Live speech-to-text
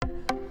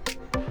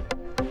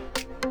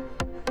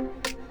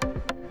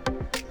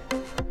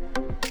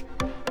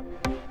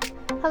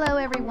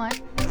everyone.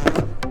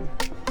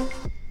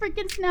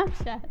 Freaking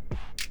Snapchat.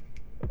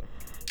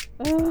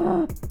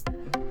 Ugh.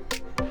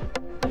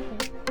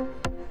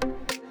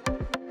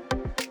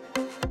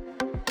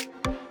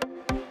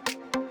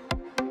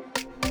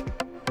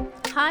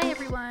 Hi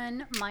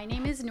everyone, my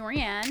name is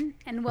Norianne,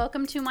 and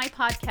welcome to my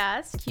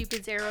podcast,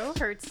 Cupid's Arrow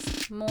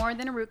Hurts More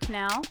Than a Root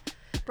Canal,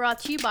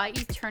 brought to you by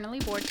Eternally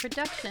Bored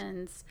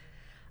Productions.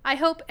 I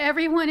hope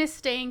everyone is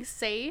staying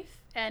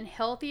safe and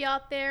healthy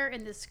out there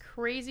in this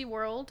crazy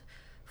world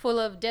full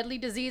of deadly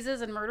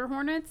diseases and murder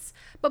hornets.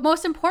 But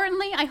most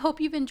importantly, I hope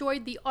you've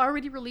enjoyed the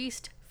already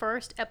released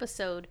first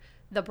episode,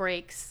 The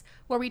Breaks,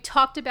 where we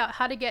talked about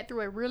how to get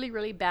through a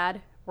really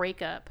bad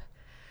breakup.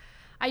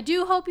 I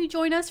do hope you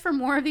join us for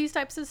more of these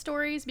types of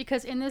stories,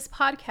 because in this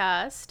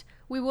podcast,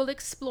 we will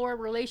explore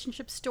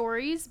relationship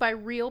stories by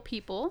real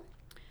people.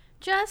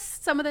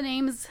 Just some of the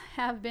names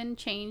have been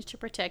changed to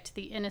protect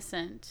the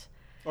innocent.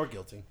 Or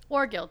guilty.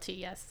 Or guilty,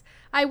 yes.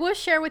 I will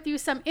share with you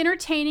some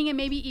entertaining and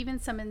maybe even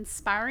some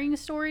inspiring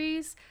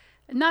stories,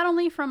 not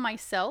only from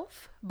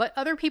myself, but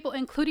other people,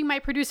 including my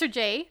producer,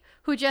 Jay,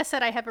 who just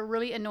said I have a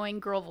really annoying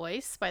girl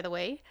voice, by the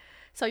way.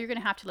 So you're going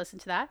to have to listen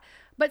to that.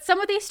 But some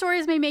of these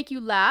stories may make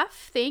you laugh,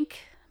 think,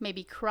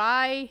 maybe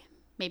cry,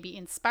 maybe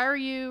inspire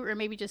you, or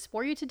maybe just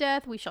bore you to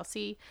death. We shall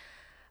see.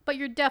 But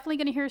you're definitely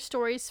going to hear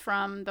stories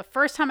from the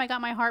first time I got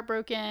my heart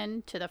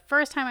broken to the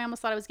first time I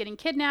almost thought I was getting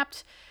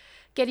kidnapped,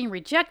 getting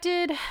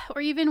rejected,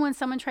 or even when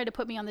someone tried to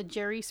put me on the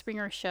Jerry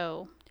Springer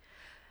show.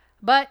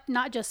 But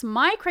not just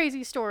my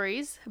crazy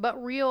stories,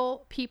 but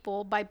real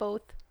people by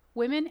both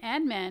women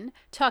and men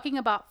talking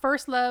about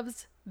first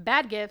loves,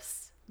 bad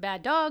gifts,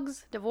 bad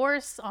dogs,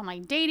 divorce,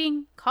 online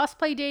dating,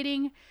 cosplay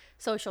dating,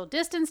 social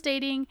distance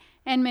dating,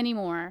 and many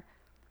more.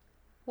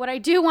 What I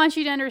do want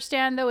you to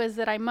understand, though, is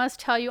that I must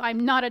tell you I'm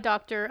not a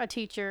doctor, a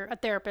teacher, a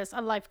therapist,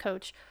 a life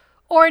coach,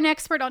 or an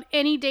expert on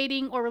any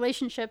dating or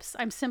relationships.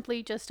 I'm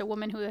simply just a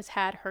woman who has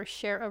had her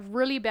share of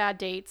really bad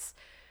dates,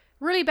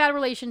 really bad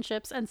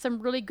relationships, and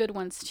some really good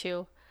ones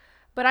too.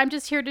 But I'm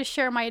just here to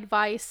share my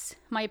advice,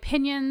 my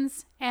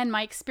opinions, and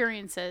my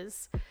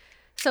experiences.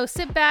 So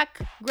sit back,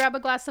 grab a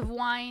glass of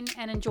wine,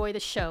 and enjoy the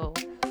show.